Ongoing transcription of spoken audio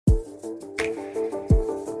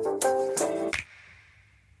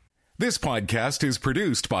This podcast is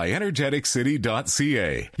produced by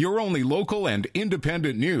energeticcity.ca, your only local and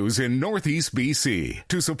independent news in Northeast BC.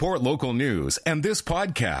 To support local news and this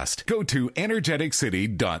podcast, go to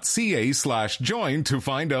energeticcity.ca/join to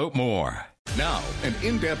find out more. Now, an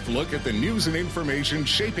in-depth look at the news and information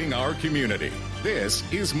shaping our community. This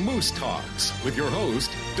is Moose Talks with your host,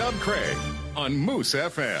 Doug Craig, on Moose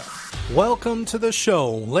FM. Welcome to the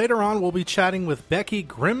show. Later on, we'll be chatting with Becky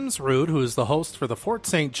Grimsrud, who is the host for the Fort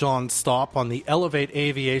St. John stop on the Elevate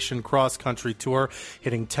Aviation cross-country tour,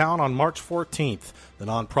 hitting town on March 14th. The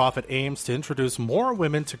nonprofit aims to introduce more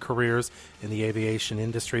women to careers in the aviation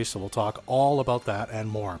industry, so we'll talk all about that and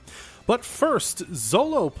more. But first,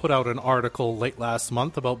 Zolo put out an article late last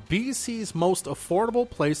month about BC's most affordable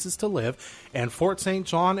places to live, and Fort St.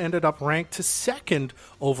 John ended up ranked to second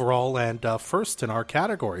overall and first in our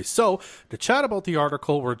category. So, to chat about the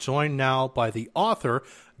article, we're joined now by the author,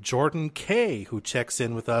 Jordan Kay, who checks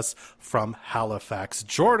in with us from Halifax.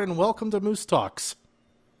 Jordan, welcome to Moose Talks.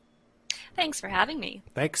 Thanks for having me.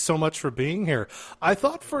 Thanks so much for being here. I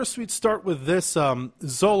thought first we'd start with this.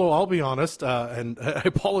 Zolo, I'll be honest, and I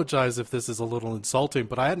apologize if this is a little insulting,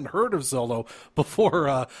 but I hadn't heard of Zolo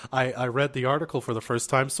before I read the article for the first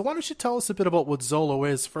time. So why don't you tell us a bit about what Zolo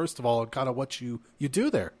is, first of all, and kind of what you do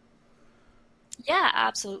there? Yeah,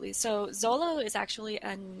 absolutely. So Zolo is actually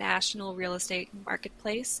a national real estate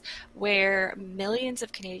marketplace where millions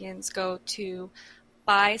of Canadians go to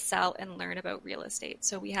buy, sell, and learn about real estate.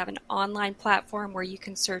 So we have an online platform where you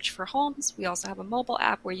can search for homes. We also have a mobile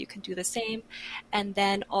app where you can do the same. And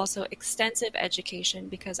then also extensive education,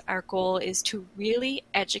 because our goal is to really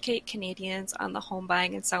educate Canadians on the home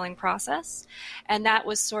buying and selling process. And that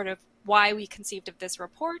was sort of why we conceived of this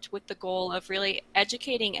report, with the goal of really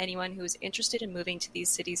educating anyone who's interested in moving to these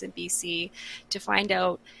cities in BC to find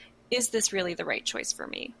out, is this really the right choice for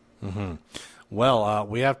me? Mm-hmm. Well,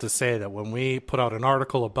 we have to say that when we put out an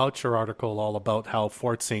article about your article, all about how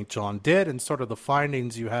Fort St. John did and sort of the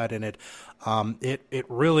findings you had in it, it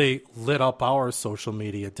really lit up our social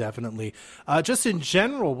media, definitely. Just in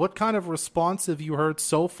general, what kind of response have you heard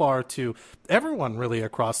so far to everyone really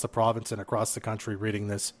across the province and across the country reading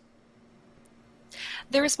this?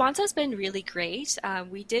 The response has been really great.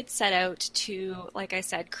 We did set out to, like I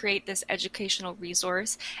said, create this educational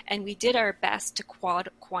resource, and we did our best to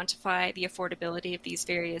quantify the affordability of these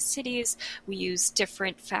various cities. We used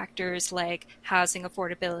different factors like housing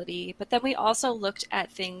affordability, but then we also looked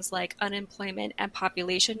at things like unemployment and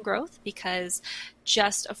population growth, because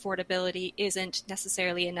just affordability isn't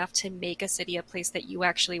necessarily enough to make a city a place that you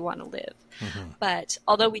actually want to live. Mm-hmm. But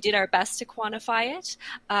although we did our best to quantify it,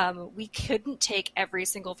 we couldn't take every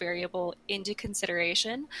single variable into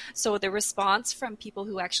consideration. So the response from people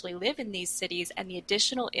who actually live in these cities and the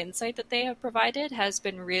additional insight that they have provided has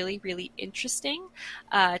been really, really interesting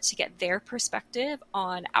to get their perspective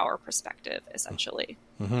on our perspective, essentially.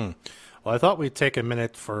 Mm-hmm. Well, I thought we'd take a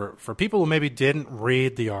minute for people who maybe didn't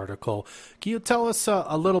read the article. Can you tell us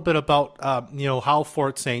a little bit about, how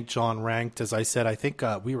Fort St. John ranked? As I said, I think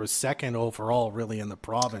we were second overall really in the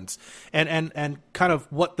province, and kind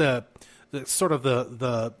of what the sort of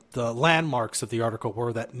the landmarks of the article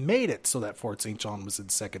were that made it so that Fort St. John was in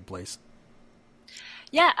second place.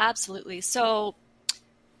 Yeah, absolutely. So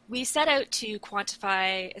we set out to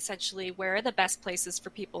quantify essentially where are the best places for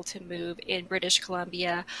people to move in British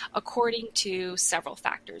Columbia according to several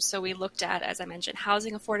factors. So we looked at, as I mentioned,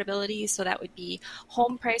 housing affordability. So that would be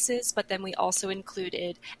home prices, but then we also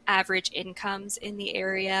included average incomes in the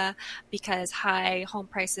area, because high home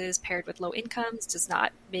prices paired with low incomes does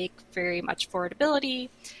not make very much affordability.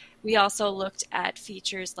 We also looked at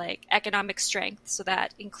features like economic strength. So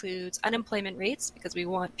that includes unemployment rates, because we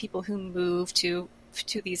want people who move to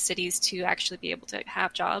these cities to actually be able to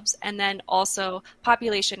have jobs, and then also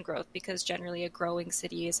population growth, because generally a growing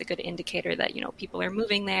city is a good indicator that, people are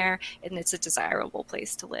moving there and it's a desirable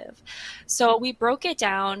place to live. So we broke it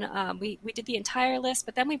down. We did the entire list,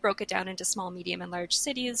 but then we broke it down into small, medium, and large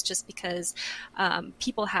cities, just because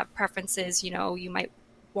people have preferences. You might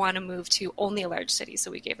want to move to only a large city, so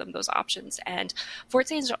we gave them those options. And Fort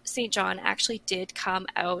St. John actually did come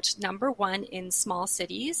out number one in small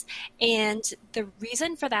cities, and the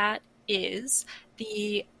reason for that is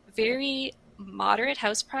the very moderate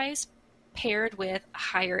house price paired with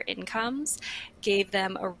higher incomes gave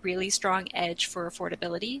them a really strong edge for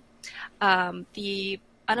affordability. The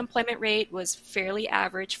unemployment rate was fairly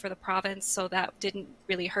average for the province, so that didn't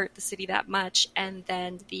really hurt the city that much, and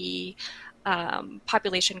then the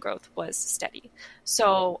population growth was steady.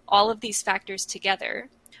 So all of these factors together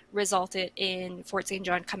resulted in Fort St.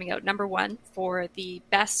 John coming out number one for the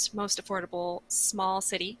best, most affordable small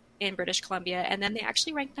city in British Columbia, and then they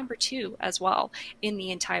actually ranked number 2 as well in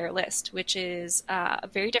the entire list, which is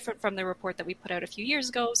very different from the report that we put out a few years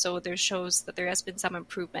ago. So there shows that there has been some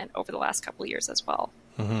improvement over the last couple of years as well.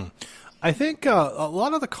 Mm-hmm. I think a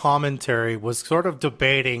lot of the commentary was sort of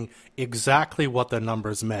debating exactly what the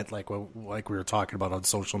numbers meant, like we were talking about on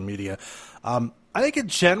social media. I think in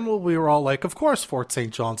general, we were all like, of course, Fort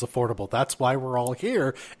St. John's affordable. That's why we're all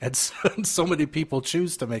here. And so many people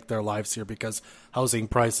choose to make their lives here because housing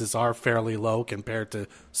prices are fairly low compared to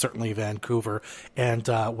certainly Vancouver, and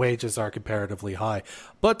wages are comparatively high.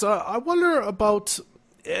 But I wonder about,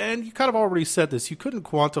 and you kind of already said this, you couldn't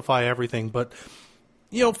quantify everything, but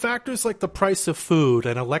factors like the price of food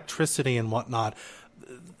and electricity and whatnot,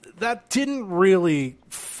 that didn't really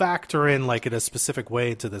factor in like in a specific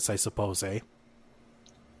way into this, I suppose, eh?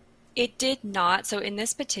 It did not. So in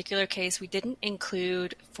this particular case, we didn't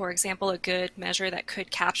include, for example, a good measure that could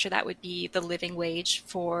capture that would be the living wage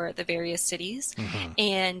for the various cities. Mm-hmm.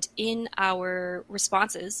 And in our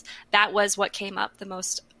responses, that was what came up the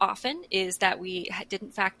most often, is that we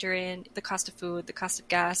didn't factor in the cost of food, the cost of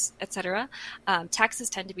gas, etc. Taxes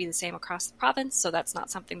tend to be the same across the province, so that's not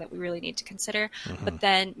something that we really need to consider. Mm-hmm. But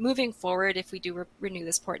then moving forward, if we do renew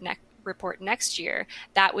this report next year,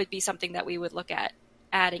 that would be something that we would look at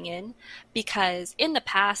adding in, because in the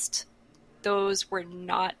past those were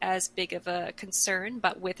not as big of a concern,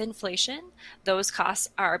 but with inflation those costs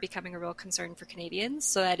are becoming a real concern for Canadians,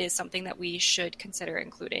 so that is something that we should consider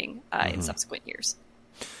including in subsequent years.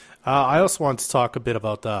 I also want to talk a bit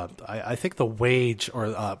about I think the wage, or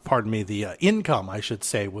the income, I should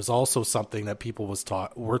say, was also something that people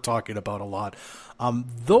were talking about a lot.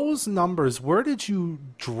 Those numbers, where did you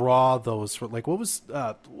draw those? Like,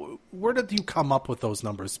 where did you come up with those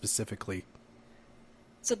numbers specifically?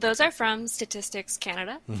 So those are from Statistics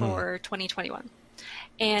Canada for 2021.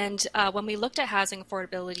 And when we looked at housing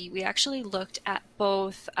affordability, we actually looked at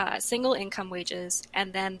both single income wages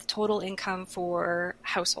and then the total income for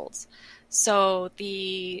households. So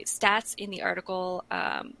the stats in the article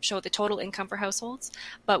show the total income for households,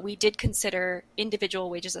 but we did consider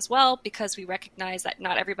individual wages as well, because we recognize that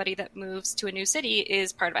not everybody that moves to a new city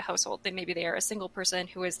is part of a household. Maybe they are a single person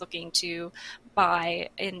who is looking to buy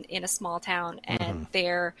in a small town, and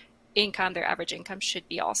their average income should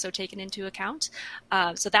be also taken into account.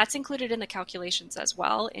 So that's included in the calculations as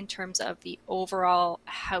well in terms of the overall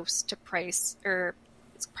house to price, or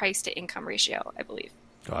price to income ratio, I believe.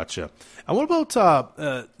 Gotcha. And what about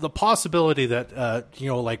the possibility that,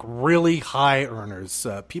 like really high earners,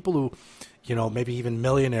 people who, maybe even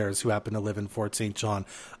millionaires who happen to live in Fort St. John,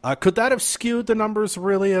 could that have skewed the numbers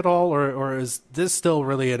really at all? Or is this still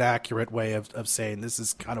really an accurate way of saying this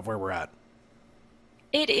is kind of where we're at?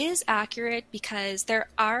 It is accurate, because there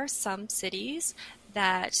are some cities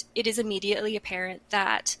that it is immediately apparent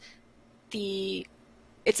that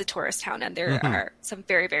it's a tourist town, and there are some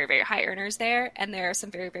very, very, very high earners there, and there are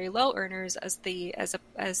some very, very low earners as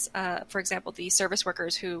for example, the service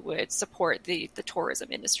workers who would support the tourism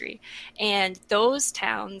industry. And those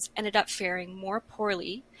towns ended up faring more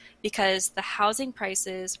poorly because the housing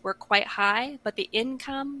prices were quite high, but the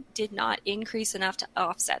income did not increase enough to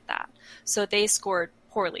offset that. So they scored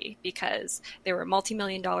poorly because there were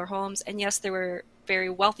multi-million-dollar homes, and yes, there were very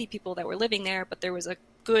wealthy people that were living there, but there was a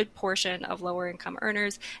good portion of lower income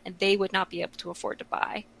earners, and they would not be able to afford to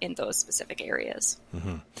buy in those specific areas.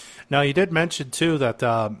 Mm-hmm. Now, you did mention too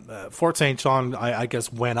that Fort St. John, I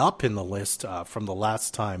guess, went up in the list from the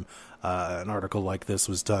last time an article like this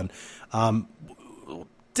was done.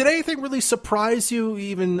 Did anything really surprise you,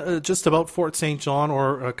 even just about Fort St. John,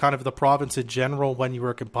 or kind of the province in general, when you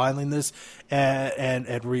were compiling this?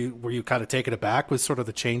 And were you kind of taken aback with sort of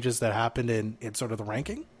the changes that happened in sort of the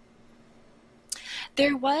ranking?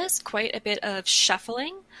 There was quite a bit of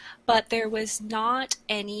shuffling, but there was not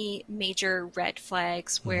any major red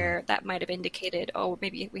flags where that might have indicated, oh,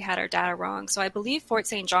 maybe we had our data wrong. So I believe Fort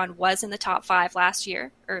St. John was in the top 5 last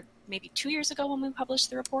year, or maybe 2 years ago when we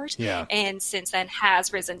published the report. Yeah. And since then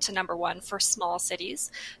has risen to number 1 for small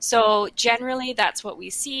cities. So generally that's what we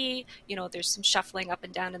see. There's some shuffling up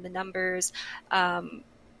and down in the numbers.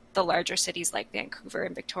 The larger cities like Vancouver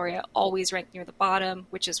and Victoria always rank near the bottom,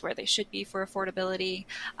 which is where they should be for affordability.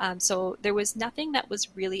 So there was nothing that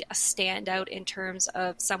was really a standout in terms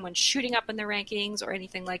of someone shooting up in the rankings or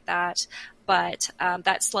anything like that. But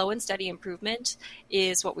that slow and steady improvement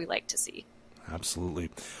is what we like to see. Absolutely.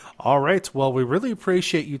 All right. Well, we really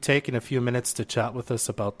appreciate you taking a few minutes to chat with us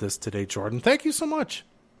about this today, Jordan. Thank you so much.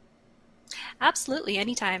 Absolutely.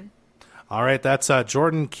 Anytime. All right, that's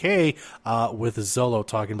Jordan Kay with Zolo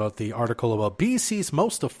talking about the article about BC's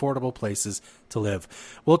most affordable places to live.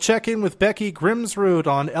 We'll check in with Becky Grimsrud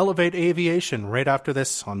on Elevate Aviation right after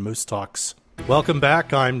this on Moose Talks. Welcome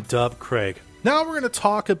back. I'm Dub Craig. Now we're going to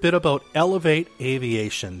talk a bit about Elevate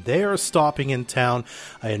Aviation. They are stopping in town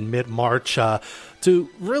in mid-March to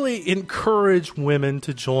really encourage women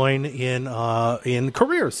to join in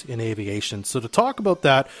careers in aviation. So to talk about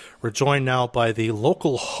that, we're joined now by the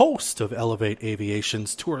local host of Elevate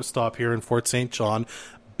Aviation's tour stop here in Fort St. John,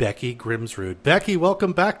 Becky Grimsrud. Becky,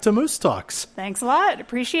 welcome back to Moose Talks. Thanks a lot.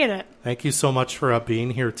 Appreciate it. Thank you so much for being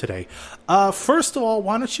here today. First of all,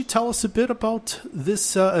 why don't you tell us a bit about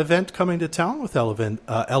this event coming to town with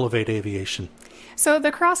Elevate Aviation? So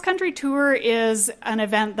the cross-country tour is an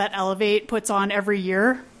event that Elevate puts on every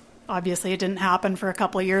year. Obviously, it didn't happen for a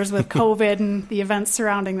couple of years with COVID and the events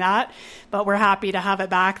surrounding that, but we're happy to have it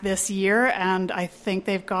back this year, and I think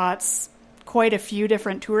they've got quite a few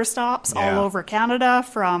different tour stops all over Canada,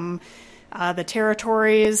 from the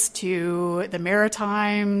territories to the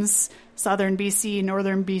Maritimes, southern BC,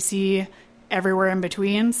 northern BC, everywhere in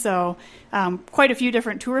between. So quite a few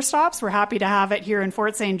different tour stops. We're happy to have it here in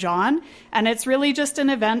Fort St. John. And it's really just an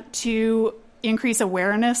event to increase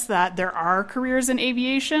awareness that there are careers in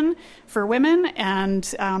aviation for women, and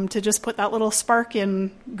to just put that little spark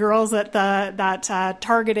in girls at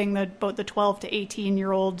targeting about the 12 to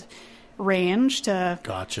 18-year-old range to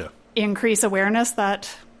increase awareness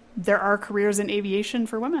that there are careers in aviation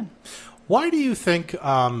for women. Why do you think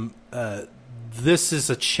this is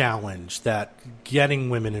a challenge, that getting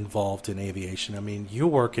women involved in aviation? I mean, you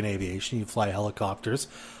work in aviation, you fly helicopters.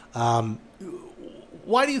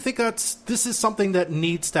 Why do you think this is something that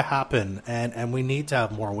needs to happen, and we need to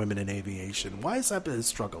have more women in aviation? Why is that a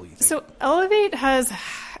struggle, you think? So Elevate has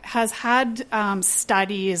had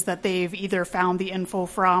studies that they've either found the info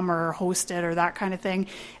from or hosted or that kind of thing.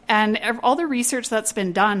 And all the research that's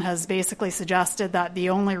been done has basically suggested that the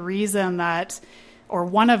only reason that, or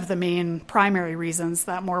one of the main primary reasons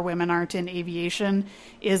that more women aren't in aviation,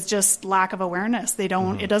 is just lack of awareness. They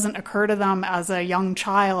don't, it doesn't occur to them as a young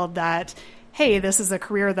child that, hey, this is a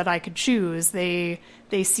career that I could choose. They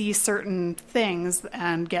see certain things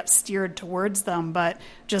and get steered towards them, but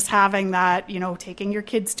just having that, taking your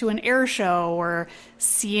kids to an air show or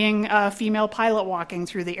seeing a female pilot walking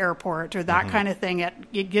through the airport or that kind of thing,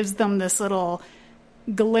 it gives them this little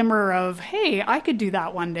glimmer of, hey, I could do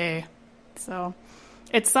that one day. So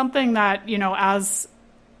it's something that, as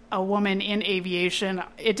a woman in aviation,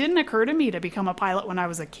 it didn't occur to me to become a pilot when I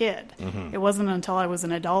was a kid. It wasn't until I was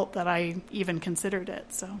an adult that I even considered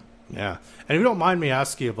it. So yeah. And if you don't mind me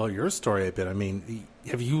asking about your story a bit, I mean,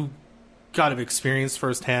 have you kind of experienced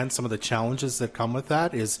firsthand some of the challenges that come with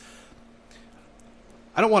that?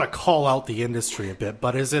 I don't want to call out the industry a bit,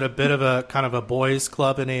 but is it a bit of a kind of a boys'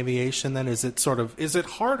 club in aviation then? Is it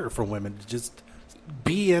harder for women to just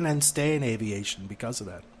be in and stay in aviation because of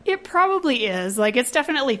that? It probably is. It's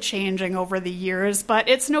definitely changing over the years, but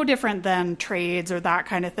it's no different than trades or that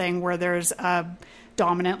kind of thing where there's a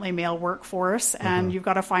dominantly male workforce and you've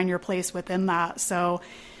got to find your place within that. So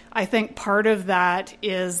I think part of that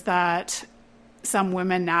is that some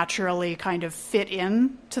women naturally kind of fit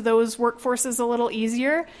in to those workforces a little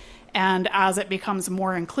easier. And as it becomes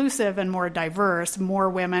more inclusive and more diverse, more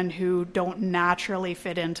women who don't naturally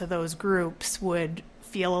fit into those groups would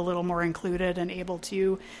feel a little more included and able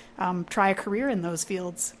to try a career in those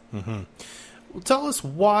fields. Well, tell us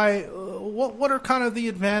why. What are kind of the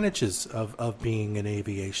advantages of being in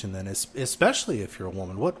aviation then, especially if you're a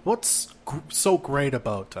woman? What's so great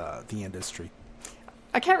about the industry?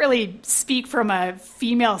 I can't really speak from a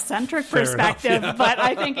female-centric perspective, but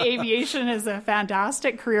I think aviation is a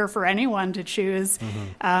fantastic career for anyone to choose.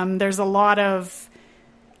 There's a lot of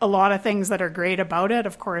things that are great about it.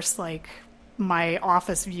 Of course, like my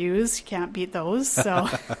office views, you can't beat those. So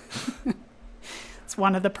it's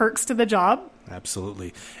one of the perks to the job.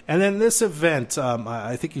 Absolutely. And then this event,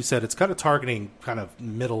 I think you said it's kind of targeting kind of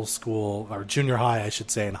middle school or junior high, I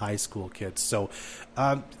should say, and high school kids. So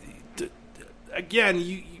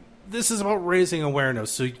again, this is about raising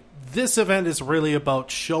awareness. So this event is really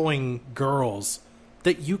about showing girls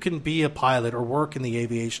that you can be a pilot or work in the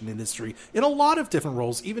aviation industry in a lot of different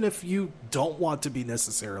roles, even if you don't want to be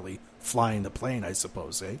necessarily flying the plane, I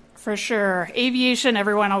suppose, eh? For sure. Aviation,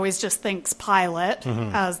 everyone always just thinks pilot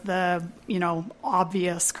as the,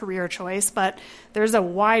 obvious career choice, but there's a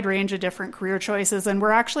wide range of different career choices, and we're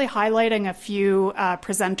actually highlighting a few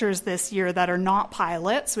presenters this year that are not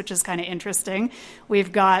pilots, which is kind of interesting.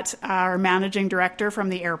 We've got our managing director from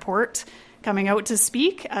the airport, coming out to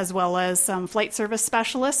speak, as well as some flight service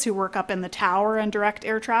specialists who work up in the tower and direct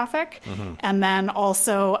air traffic. And then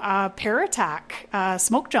also a Paratag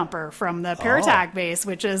smoke jumper from the Paratag base,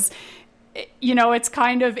 which is, it's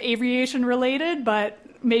kind of aviation related, but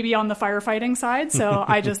maybe on the firefighting side. So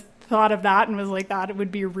I just thought of that and was like, that it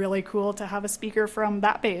would be really cool to have a speaker from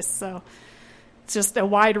that base. So it's just a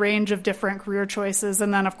wide range of different career choices.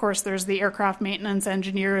 And then, of course, there's the aircraft maintenance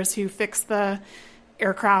engineers who fix the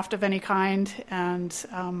aircraft of any kind, and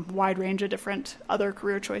wide range of different other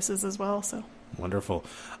career choices as well. So wonderful.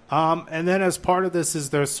 And then as part of this, is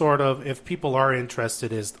there sort of, if people are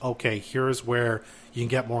interested, is, okay, here's where you can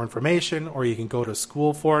get more information or you can go to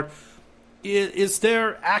school for it. Is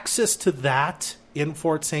there access to that in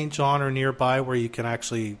Fort St. John or nearby where you can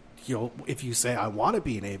actually, if you say, I want to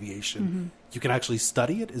be in aviation, you can actually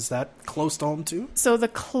study it? Is that close to home too? So the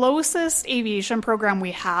closest aviation program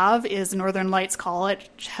we have is Northern Lights College,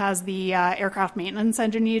 has the aircraft maintenance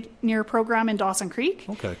engineer program in Dawson Creek.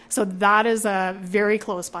 Okay. So that is a very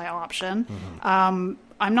close by option.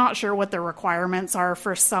 I'm not sure what the requirements are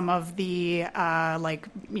for some of the,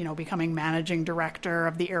 becoming managing director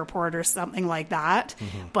of the airport or something like that.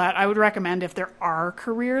 But I would recommend, if there are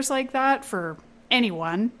careers like that for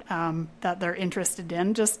anyone that they're interested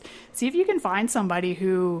in, just see if you can find somebody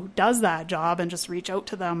who does that job and just reach out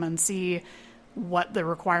to them and see what the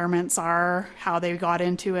requirements are, how they got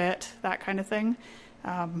into it, that kind of thing.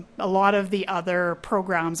 A lot of the other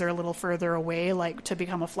programs are a little further away, like to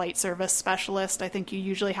become a flight service specialist. I think you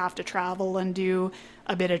usually have to travel and do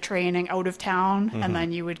a bit of training out of town, and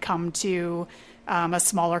then you would come to a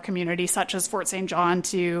smaller community such as Fort St. John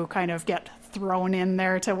to kind of get thrown in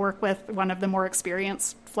there to work with one of the more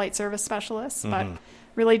experienced flight service specialists. But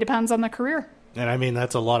really depends on the career. And I mean,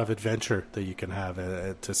 that's a lot of adventure that you can have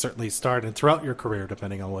to certainly start and throughout your career,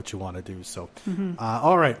 depending on what you want to do. So,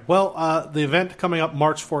 all right. Well, the event coming up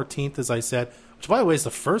March 14th, as I said, which, by the way, is the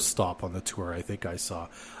first stop on the tour, I think I saw.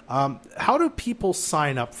 How do people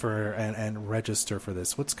sign up for and register for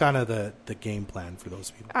this? What's kind of the game plan for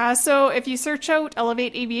those people? So if you search out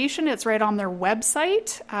Elevate Aviation, it's right on their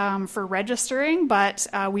website for registering. But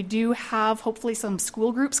we do have, hopefully, some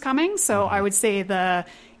school groups coming. So I would say the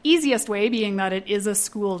easiest way, being that it is a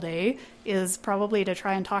school day, is probably to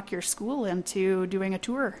try and talk your school into doing a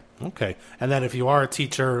tour. Okay. And then if you are a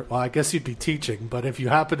teacher, well, I guess you'd be teaching, but if you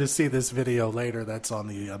happen to see this video later, that's on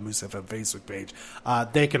the Moose FM Facebook page,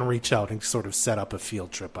 they can reach out and sort of set up a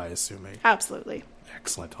field trip, I assume. Absolutely.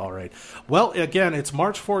 Excellent. All right. Well, again, it's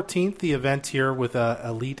March 14th, the event here with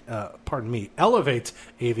Elevate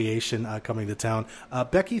Aviation coming to town.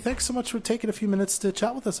 Becky, thanks so much for taking a few minutes to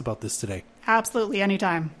chat with us about this today. Absolutely.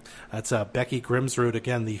 Anytime. That's Becky Grimsrud,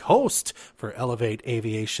 again, the host for Elevate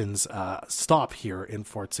Aviation's stop here in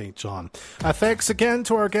Fort St. John. Thanks again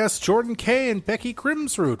to our guests, Jordan Kay and Becky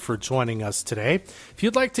Grimsrud, for joining us today. If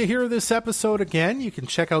you'd like to hear this episode again, you can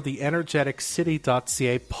check out the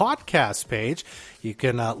energeticcity.ca podcast page. You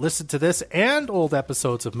can listen to this and old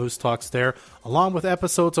episodes of Moose Talks there, along with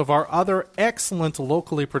episodes of our other excellent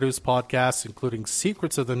locally produced podcasts, including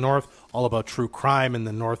Secrets of the North, all about true crime in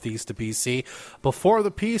the northeast of BC. Before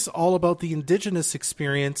the Peace, all about the Indigenous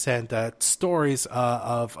experience and stories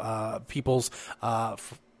of peoples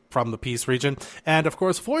from the Peace region. And, of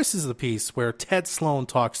course, Voices of the Peace, where Ted Sloan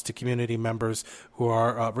talks to community members who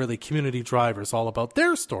are really community drivers, all about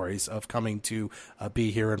their stories of coming to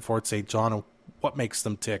be here in Fort St. John and what makes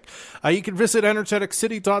them tick. You can visit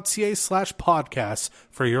energeticcity.ca/podcasts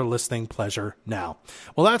for your listening pleasure now.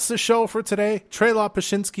 Well, that's the show for today. Trey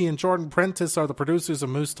Lopashinsky and Jordan Prentice are the producers of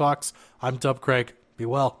Moose Talks. I'm Dub Craig. Be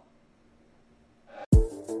well.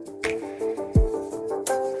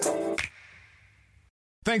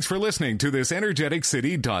 Thanks for listening to this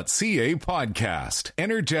energeticcity.ca podcast.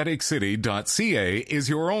 Energeticcity.ca is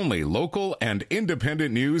your only local and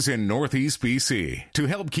independent news in Northeast BC. To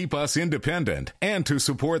help keep us independent and to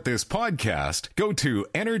support this podcast, go to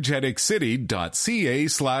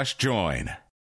energeticcity.ca/join.